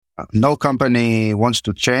no company wants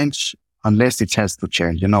to change unless it has to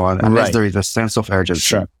change, unless there is a sense of urgency.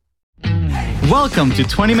 Sure. Welcome to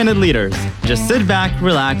 20-Minute Leaders. Just sit back,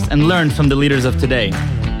 relax, and learn from the leaders of today.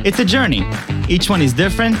 It's a journey. Each one is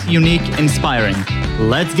different, unique, inspiring.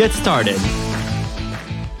 Let's get started.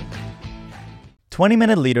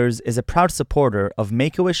 20-Minute Leaders is a proud supporter of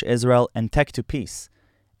Make-A-Wish Israel and Tech to Peace,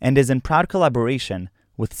 and is in proud collaboration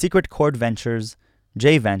with Secret Chord Ventures,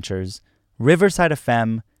 J Ventures, Riverside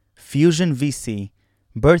FM, Fusion VC,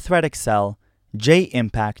 Birthright Excel, J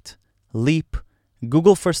Impact, Leap,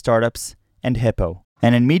 Google for Startups, and Hippo,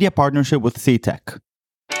 and in media partnership with CTech.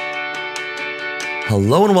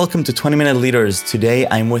 Hello and welcome to 20-Minute Leaders. Today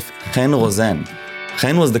I'm with Chen Rosen.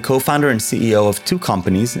 Chen was the co-founder and CEO of two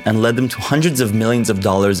companies and led them to hundreds of millions of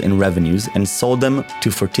dollars in revenues and sold them to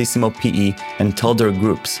Fortissimo PE and Tilder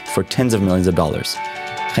Groups for tens of millions of dollars.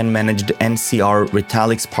 Chen managed NCR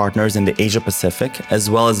Retalix partners in the Asia Pacific, as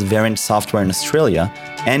well as Variant Software in Australia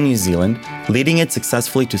and New Zealand, leading it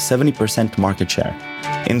successfully to 70% market share.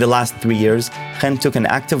 In the last 3 years, Chen took an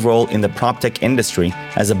active role in the PropTech industry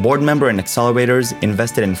as a board member in accelerators,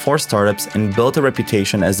 invested in 4 startups, and built a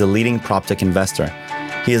reputation as a leading PropTech investor.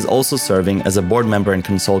 He is also serving as a board member and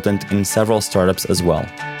consultant in several startups as well.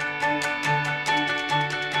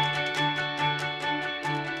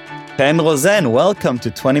 Chen Rosen, welcome to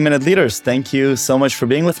 20-Minute Leaders. Thank you so much for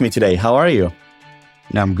being with me today. How are you?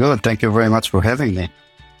 I'm good. Thank you very much for having me.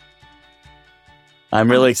 I'm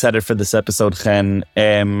really excited for this episode, Chen.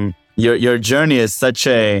 Your journey is such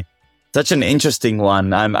an interesting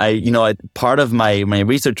one. Part of my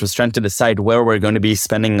research was trying to decide where we're going to be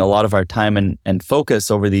spending a lot of our time and focus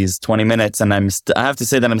over these 20 minutes. And I have to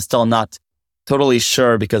say that I'm still not totally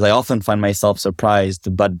sure, because I often find myself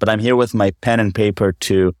surprised. But I'm here with my pen and paper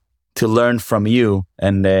to learn from you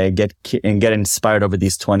and get inspired over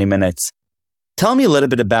these 20 minutes. Tell me a little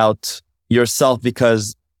bit about yourself,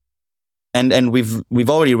 because and we've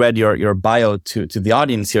already read your bio to the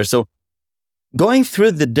audience here. So going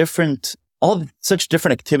through such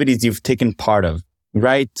different activities you've taken part of,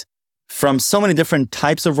 right? From so many different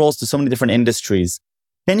types of roles to so many different industries.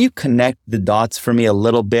 Can you connect the dots for me a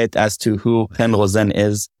little bit as to who Chen Rosen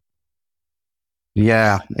is?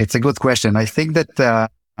 Yeah, it's a good question. I think that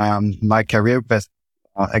my career path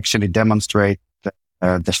actually demonstrates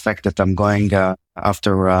the fact that I'm going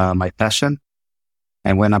after my passion.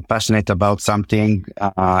 And when I'm passionate about something,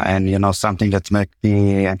 and something that makes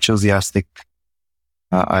me enthusiastic,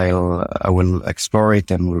 I will explore it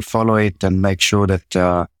and will follow it and make sure that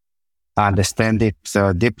I understand it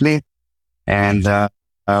deeply. And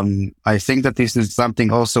I think that this is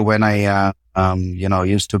something also when I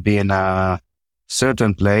used to be in a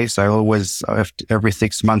certain place. I always every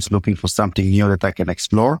 6 months looking for something new that I can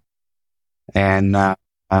explore and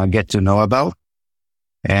get to know about.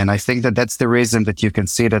 And I think that that's the reason that you can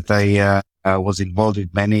see that I was involved in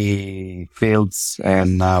many fields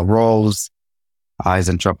and roles as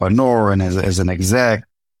an entrepreneur and as an exec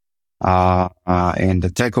in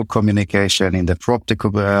the telco communication, in the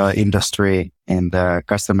PropTech industry, in the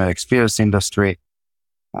customer experience industry,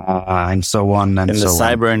 and so on and so on. In the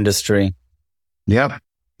cyber industry. Yeah.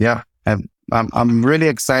 And I'm really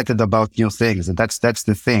excited about new things, and that's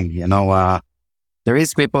the thing. There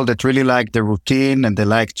is people that really like the routine and they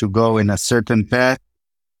like to go in a certain path,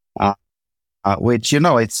 which,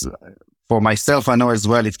 it's for myself, I know as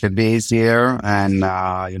well, it can be easier and,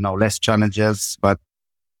 less challenges, but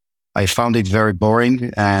I found it very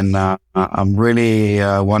boring. And, I'm really,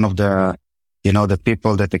 one of the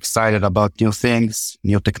people that excited about new things,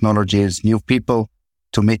 new technologies, new people,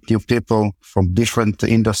 to meet new people from different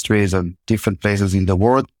industries and different places in the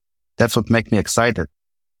world. That's what makes me excited.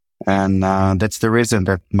 And that's the reason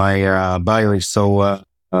that my bio is so,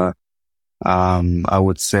 I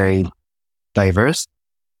would say, diverse.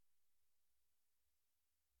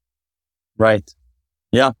 Right.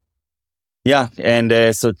 Yeah.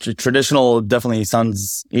 And so traditional definitely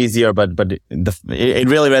sounds easier, but it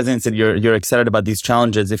really resonates that you're excited about these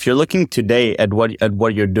challenges. If you're looking today at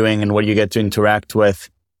what you're doing and what you get to interact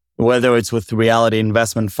with, whether it's with Reality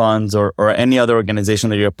Investment Funds or any other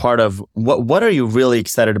organization that you're a part of, what are you really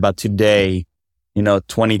excited about today,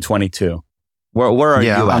 2022? Where are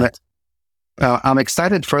you at? I'm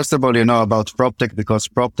excited, first of all, about PropTech, because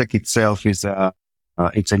PropTech itself is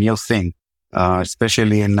it's a new thing,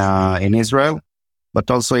 especially in Israel,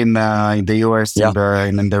 but also in the US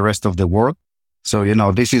and in the rest of the world. So,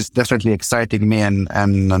 this is definitely exciting me, and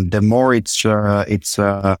the more it's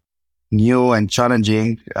new and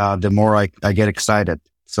challenging, the more I get excited.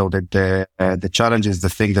 So that the challenge is the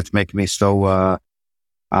thing that make me so,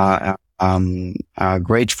 I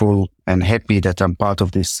grateful and happy that I'm part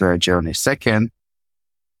of this journey. Second,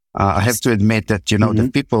 I have to admit that, the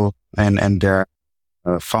people and their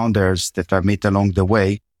founders that I meet along the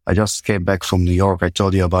way. I just came back from New York. I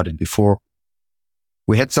told you about it before.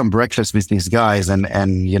 We had some breakfast with these guys and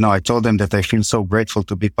I told them that I feel so grateful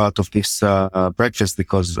to be part of this breakfast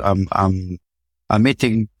because I'm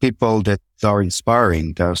meeting people that are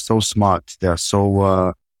inspiring. They're so smart. They're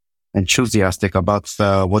so enthusiastic about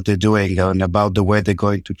what they're doing and about the way they're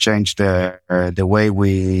going to change the way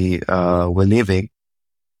we're living.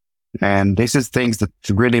 And this is things that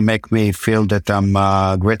really make me feel that I'm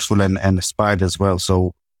grateful and inspired as well.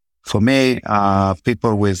 So for me,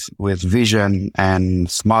 people with vision and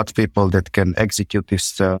smart people that can execute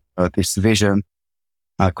this vision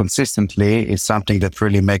consistently is something that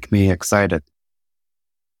really make me excited.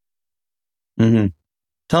 Mm-hmm.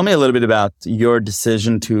 Tell me a little bit about your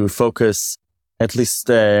decision to focus at least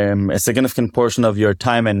a significant portion of your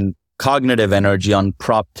time and cognitive energy on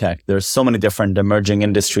prop tech. There's so many different emerging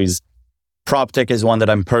industries. Prop tech is one that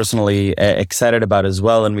I'm personally excited about as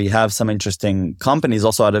well. And we have some interesting companies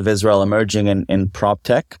also out of Israel emerging in prop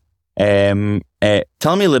tech. Tell me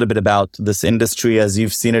a little bit about this industry as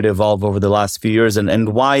you've seen it evolve over the last few years and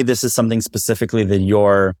why this is something specifically that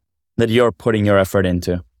you're putting your effort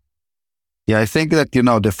into. Yeah, I think that,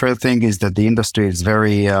 the first thing is that the industry is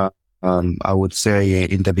very, I would say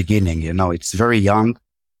in the beginning, it's very young.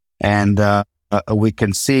 And we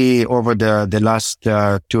can see over the last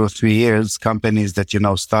 2 or 3 years, companies that,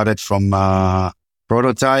 started from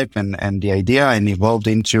prototype and the idea and evolved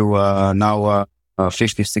into now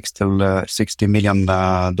 $50-60 million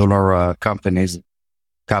companies,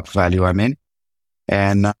 cap value, I mean.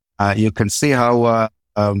 And you can see how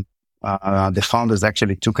the founders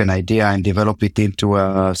actually took an idea and developed it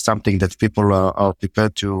into something that people are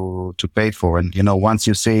prepared to pay for. And, once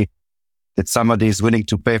you see that somebody is willing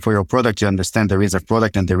to pay for your product, you understand there is a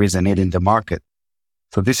product and there is a need in the market.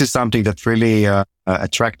 So this is something that really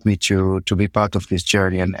attracted me to be part of this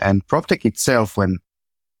journey. And PropTech itself, when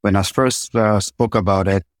I first spoke about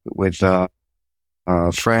it with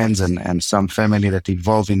friends and some family that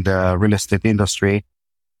involved in the real estate industry,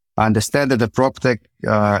 I understand that the PropTech,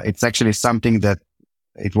 it's actually something that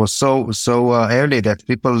it was so early that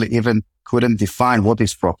people even couldn't define what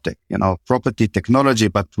is PropTech, property technology,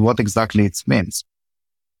 but what exactly it means,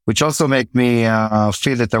 which also make me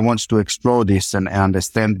feel that I want to explore this and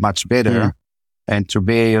understand much better and to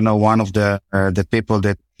be, one of the people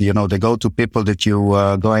that, the go-to people that you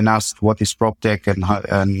go and ask what is PropTech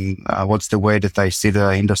and what's the way that I see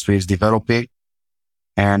the industry is developing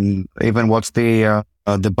and even what's the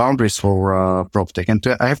boundaries for PropTech. And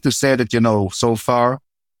I have to say that, so far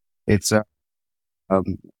it's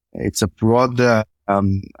a broad, I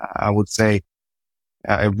would say,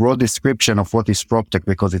 a broad description of what is PropTech,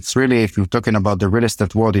 because it's really, if you're talking about the real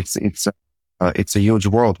estate world, it's a huge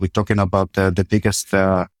world. We're talking about the biggest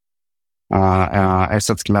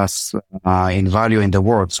asset class in value in the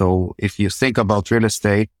world. So if you think about real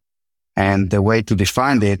estate and the way to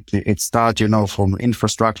define it, it starts, from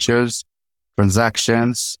infrastructures,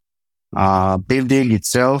 transactions, building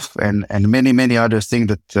itself and many, many other things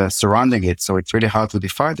that surrounding it. So it's really hard to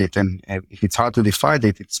define it. And if it's hard to define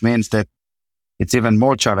it, it means that it's even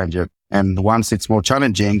more challenging. And once it's more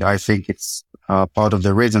challenging, I think it's part of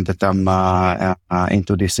the reason that I'm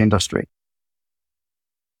into this industry.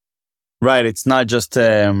 Right. It's not just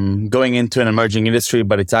going into an emerging industry,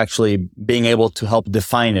 but it's actually being able to help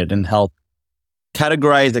define it and help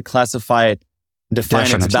categorize it, classify it, define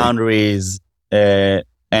Definitely. its boundaries, and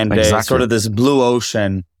Exactly. sort of this blue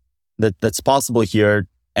ocean that's possible here.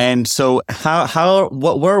 And so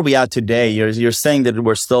where are we at today? You're saying that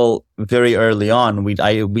we're still very early on. We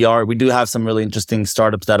do have some really interesting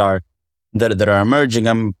startups that are emerging.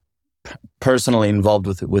 I'm personally involved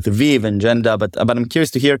with Viv and Genda, but I'm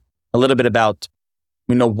curious to hear a little bit about,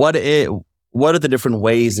 what are the different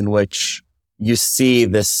ways in which you see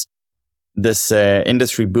this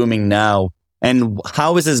industry booming now, and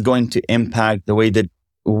how is this going to impact the way that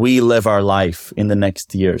we live our life in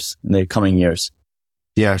the coming years?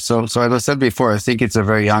 Yeah. So as I said before, I think it's a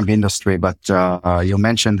very young industry, but you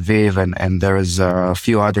mentioned Viv and there is a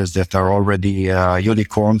few others that are already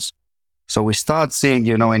unicorns. So we start seeing,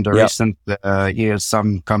 in the recent years,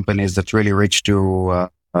 some companies that really reach to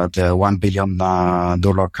the $1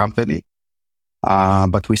 billion company.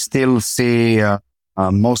 But we still see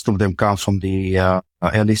most of them come from the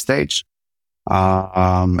early stage.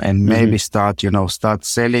 And maybe start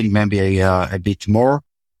selling maybe a bit more.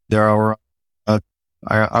 There are,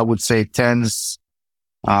 I would say, tens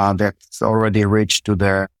that's already reached to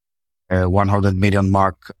the 100 million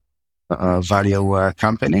mark value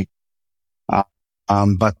company.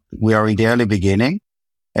 But we are in the early beginning.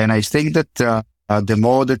 And I think that the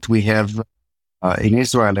more that we have in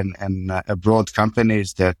Israel and abroad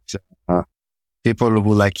companies that people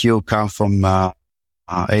who like you come from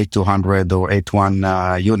 8-200 or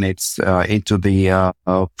 8-1 units into the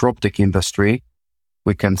PropTech industry,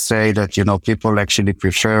 we can say that, people actually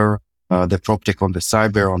prefer the PropTech on the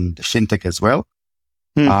cyber, on the fintech as well.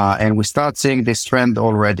 And we start seeing this trend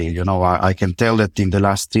already. I can tell that in the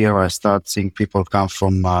last year, I start seeing people come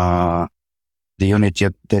from the unit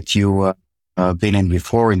that you been in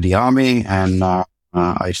before in the army. And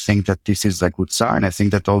I think that this is a good sign. I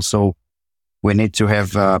think that also we need to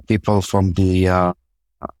have people from the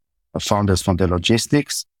founders from the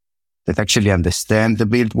logistics that actually understand the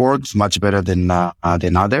build world much better than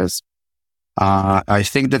others. I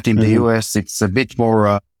think that in the US, it's a bit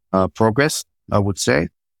more progress, I would say.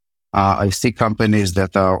 I see companies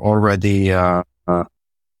that are already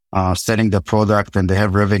selling the product and they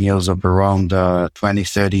have revenues of around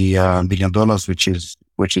 $20-30 million,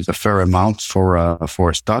 which is a fair amount for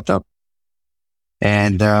a startup.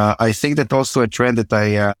 And I think that also a trend that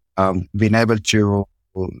I been able to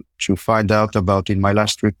find out about in my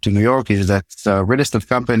last trip to New York is that real estate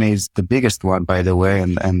companies, the biggest one, by the way,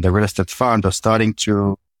 and the real estate fund are starting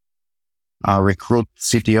to recruit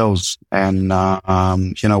CTOs. And,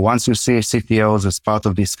 once you see CTOs as part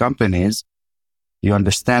of these companies, you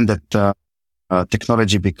understand that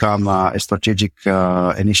technology become a strategic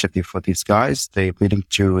initiative for these guys. They're willing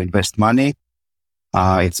to invest money.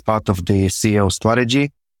 It's part of the CEO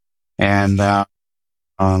strategy. And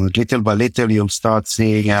little by little, you'll start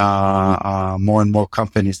seeing more and more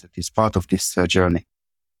companies that is part of this journey.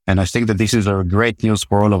 And I think that this is a great news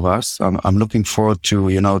for all of us. I'm looking forward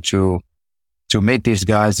to meet these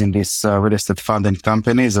guys in this real estate fund and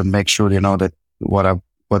companies and make sure, that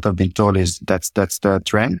what I've been told is that's the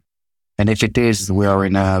trend. And if it is, we are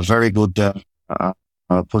in a very good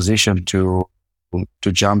position to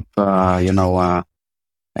jump,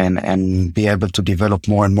 and be able to develop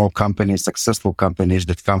more and more companies, successful companies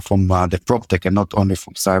that come from the PropTech and not only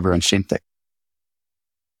from cyber and fintech.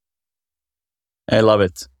 I love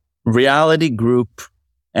it. Reality Group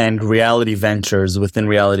and Reality Ventures within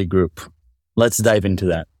Reality Group. Let's dive into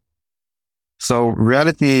that. So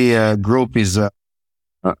Reality Group is a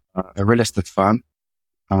real estate fund.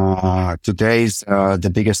 Today's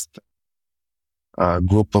the biggest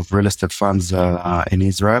group of real estate funds in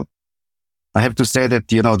Israel. I have to say that,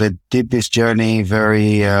 they did this journey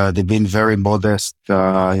they've been very modest,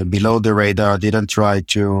 below the radar, didn't try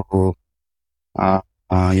to,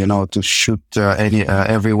 to shoot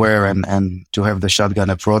everywhere and to have the shotgun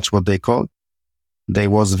approach, what they call. They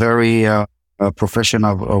was very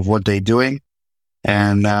professional of what they're doing.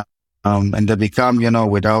 And they become,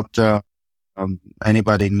 without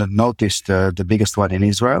anybody noticed, the biggest one in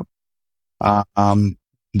Israel.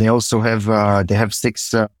 They also have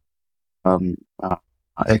 6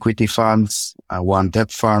 equity funds, 1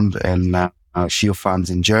 debt fund, and a few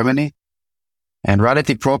funds in Germany. And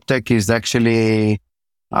Reality PropTech is actually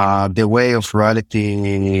the way of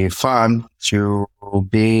Reality Fund to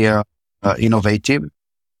be innovative,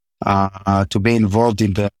 to be involved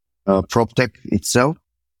in the PropTech itself.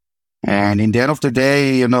 And in the end of the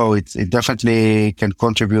day, it definitely can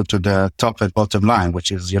contribute to the top and bottom line,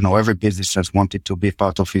 which is, every business has wanted to be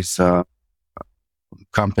part of his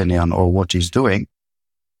company or what he's doing.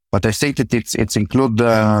 But I think that it's include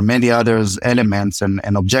many others elements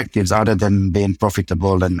and objectives other than being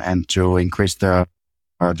profitable and to increase the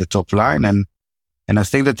top line. And I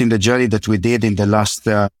think that in the journey that we did in the last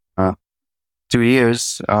 2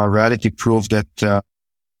 years, Reality proved that,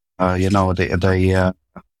 they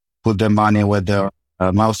put their money where their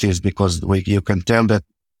mouth is, because you can tell that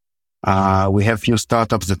we have few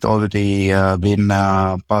startups that already been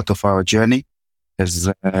part of our journey.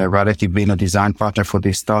 As Reality been a design partner for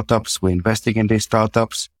these startups, we're investing in these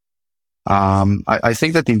startups. I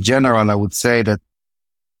think that in general, I would say that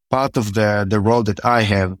part of the role that I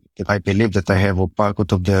have, that I believe that I have, or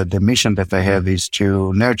part of the mission that I have, is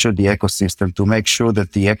to nurture the ecosystem, to make sure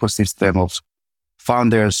that the ecosystem of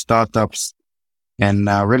founders, startups, and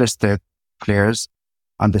real estate players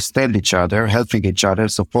understand each other, helping each other,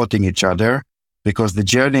 supporting each other, because the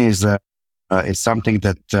journey is something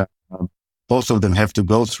that both of them have to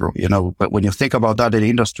go through. But when you think about that in the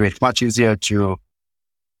industry, it's much easier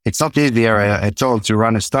it's not easier at all to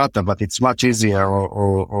run a startup, but it's much easier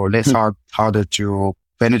or less harder to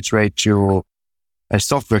penetrate to a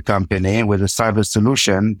software company with a cyber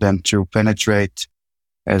solution than to penetrate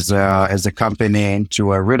as a company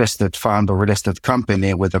into a real estate fund or real estate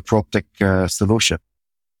company with a PropTech solution.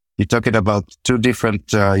 you're talking about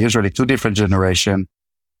usually two different generation,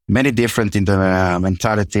 many different in the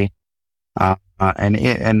mentality. And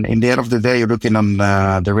in the end of the day, you're looking on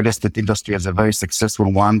the real estate industry as a very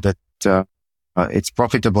successful one that it's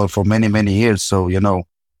profitable for many, many years. So,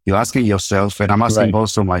 you're asking yourself, and I'm asking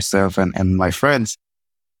also myself and my friends,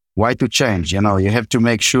 why to change? You have to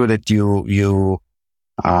make sure that you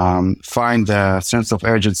find a sense of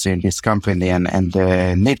urgency in this company and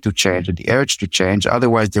the need to change, the urge to change.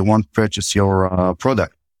 Otherwise, they won't purchase your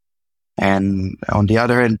product. And on the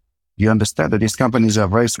other hand, you understand that these companies are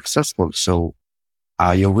very successful. So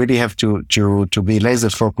you really have to be laser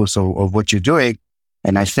focused of what you're doing.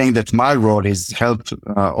 And I think that my role is help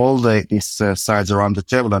all these sides around the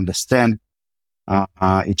table understand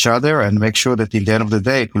each other and make sure that in the end of the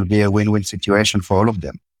day, it will be a win-win situation for all of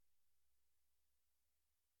them.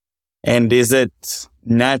 And is it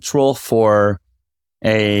natural for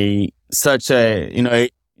when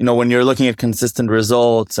you're looking at consistent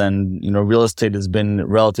results and, real estate has been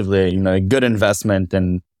relatively, a good investment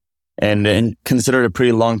and considered a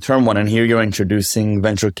pretty long-term one. And here you're introducing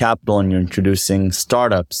venture capital and you're introducing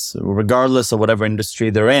startups, regardless of whatever industry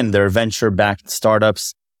they're in, they're venture-backed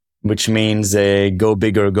startups, which means go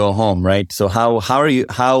big or go home, right? So how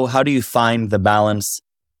do you find the balance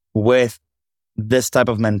with this type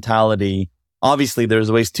of mentality? Obviously,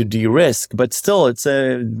 there's ways to de-risk, but still it's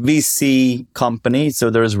a VC company, so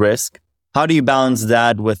there's risk. How do you balance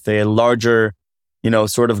that with a larger,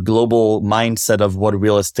 sort of global mindset of what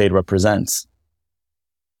real estate represents?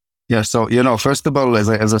 Yeah. So, first of all, as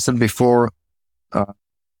I said before,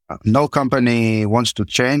 no company wants to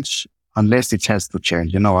change unless it has to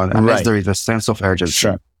change, unless there is a sense of urgency.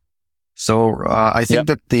 Sure. So, I think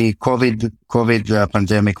that the COVID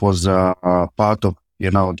pandemic was part of,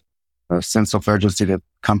 a sense of urgency that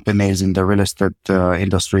companies in the real estate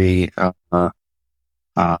industry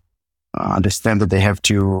understand that they have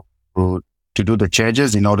to do the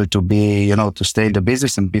changes in order to be, to stay in the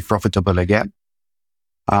business and be profitable again.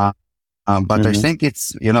 But I think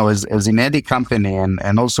it's, as in any company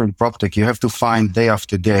and also in PropTech, you have to find day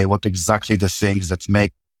after day what exactly the things that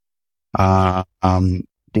make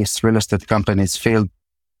these real estate companies feel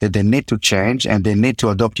that they need to change and they need to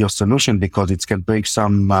adopt your solution because it can bring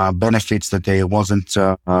some benefits that they wasn't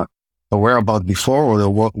aware about before or they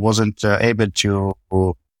wasn't able to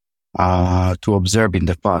observe in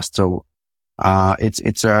the past. So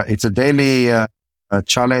it's a daily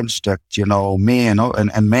challenge that me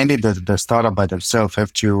and mainly the startup by themselves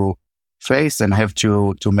have to face and have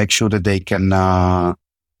to make sure that they can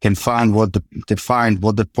find what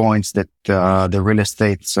the points that the real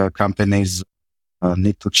estate companies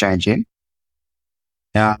need to change in.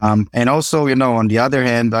 And also, on the other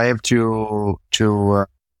hand, I have to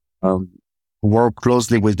work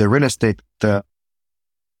closely with the real estate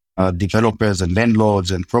developers and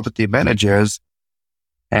landlords and property managers,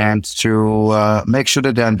 and to make sure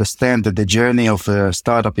that they understand that the journey of a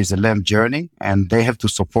startup is a long journey, and they have to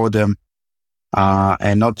support them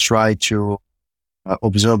and not try to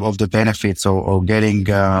observe all the benefits or getting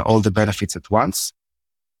all the benefits at once.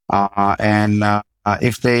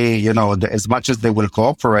 If they, as much as they will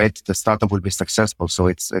cooperate, the startup will be successful. So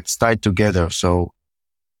it's tied together. So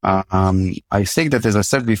I think that, as I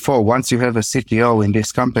said before, once you have a CTO in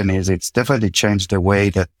these companies, it's definitely changed the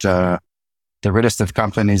way that the real estate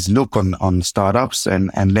companies look on startups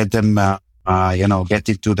and let them, get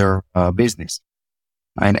into their business.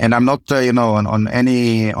 And I'm not, on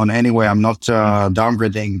any way, I'm not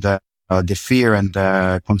downgrading the fear and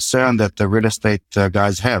the concern that the real estate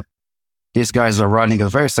guys have. These guys are running a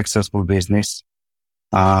very successful business.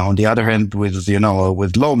 On the other hand,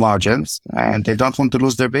 with low margins, and they don't want to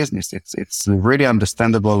lose their business. It's really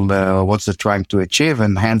understandable what they're trying to achieve,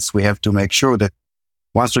 and hence we have to make sure that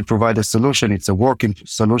once we provide a solution, it's a working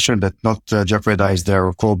solution that not jeopardize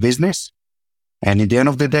their core business. And at the end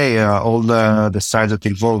of the day, all the sides that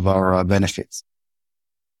involve are benefits.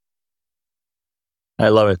 I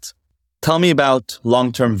love it. Tell me about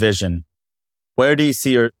long-term vision. Where do you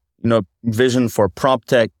see your vision for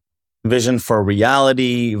PropTech, vision for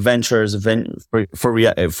Reality Ventures,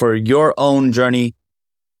 for your own journey?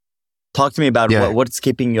 Talk to me about what's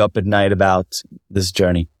keeping you up at night about this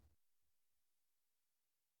journey.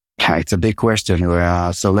 Yeah, it's a big question.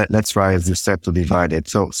 So let's try, as you said, to divide it.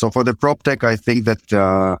 So for the PropTech, I think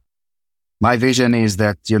that my vision is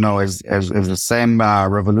that, as the same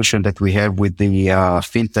revolution that we have with the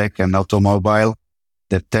fintech and automobile,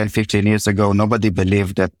 that 10, 15 years ago, nobody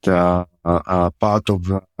believed that part of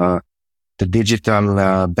the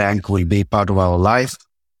digital bank will be part of our life,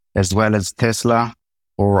 as well as Tesla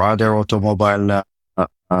or other automobile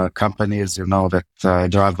companies, that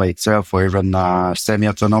drive by itself or even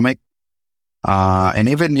semi-autonomic. And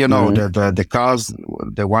even, the cars,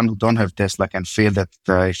 the one who don't have Tesla can feel that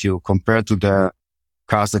if you compare to the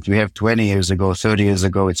cars that we have 20 years ago, 30 years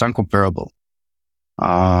ago, it's uncomparable.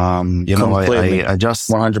 I just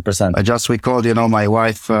 100%. I just recalled, my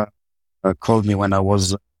wife called me when I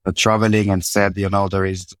was traveling and said, there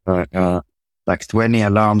is like 20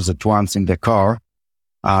 alarms at once in the car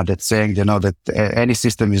that's saying, that any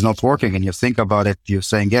system is not working. And you think about it, you're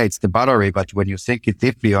saying, yeah, it's the battery. But when you think it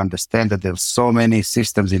deeply, you understand that there's so many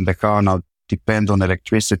systems in the car now depend on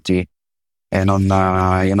electricity and on,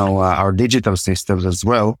 our digital systems as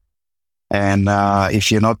well. And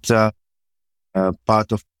if you're not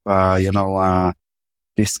part of,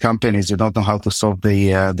 these companies, you don't know how to solve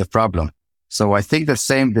the problem. So I think the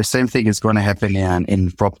same thing is going to happen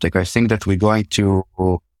in PropTech. I think that we're going to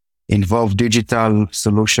involve digital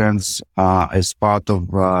solutions as part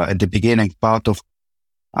of, at the beginning, part of,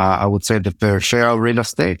 I would say, the peripheral real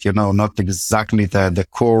estate, not exactly the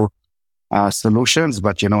core solutions,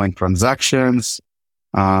 but, in transactions,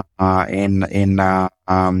 in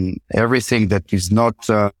everything that is not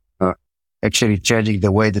actually changing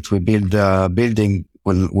the way that we build building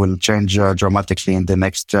will change dramatically in the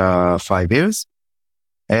next 5 years.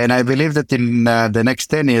 And I believe that in the next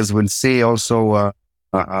 10 years, we'll see also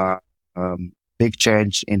big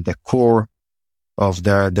change in the core of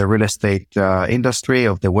the real estate industry,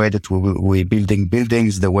 of the way that we building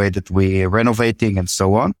buildings, the way that we renovating and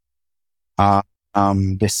so on.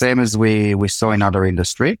 The same as we saw in other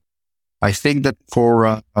industry. I think that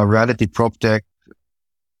for Reality PropTech,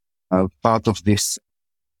 part of this,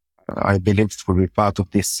 I believe it will be part of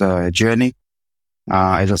this journey.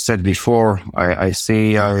 As I said before, I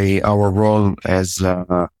see our role as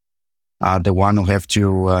the one who have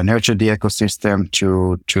to nurture the ecosystem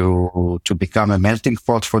to become a melting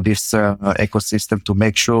pot for this ecosystem, to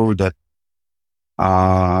make sure that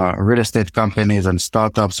real estate companies and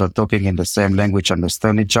startups are talking in the same language,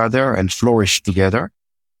 understand each other, and flourish together.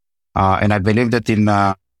 And I believe that in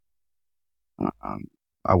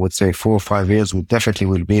I would say 4 or 5 years, we definitely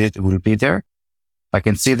will be there. I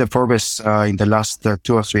can see the progress in the last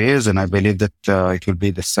 2 or 3 years, and I believe that it will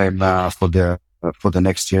be the same for the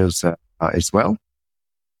next years as well.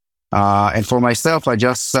 And for myself, I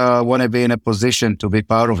just want to be in a position to be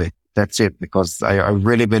part of it. That's it, because I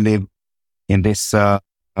really believe in this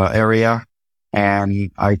area,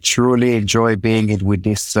 and I truly enjoy being with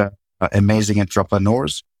these amazing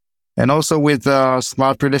entrepreneurs. And also with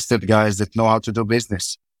smart real estate guys that know how to do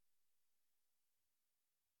business.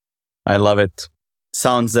 I love it.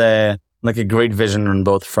 Sounds like a great vision on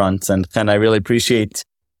both fronts. And I really appreciate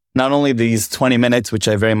not only these 20 minutes, which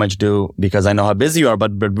I very much do because I know how busy you are,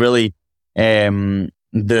 but really the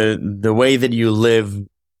way that you live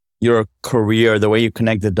your career, the way you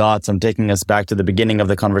connect the dots. I'm taking us back to the beginning of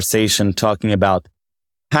the conversation, talking about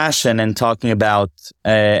passion and talking about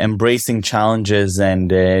embracing challenges and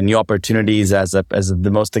new opportunities as the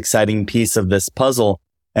most exciting piece of this puzzle.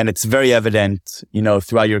 And it's very evident,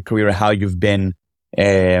 throughout your career, how you've been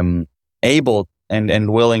able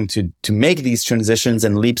and willing to make these transitions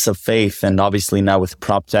and leaps of faith. And obviously now with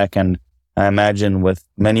PropTech, and I imagine with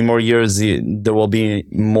many more years, there will be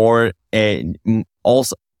more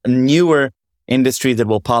also newer industry that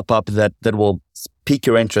will pop up that will pique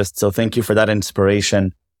your interest. So thank you for that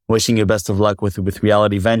inspiration. Wishing you best of luck with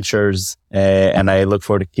Reality Ventures. And I look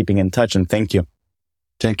forward to keeping in touch, and thank you.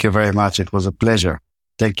 Thank you very much. It was a pleasure.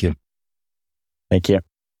 Thank you. Thank you.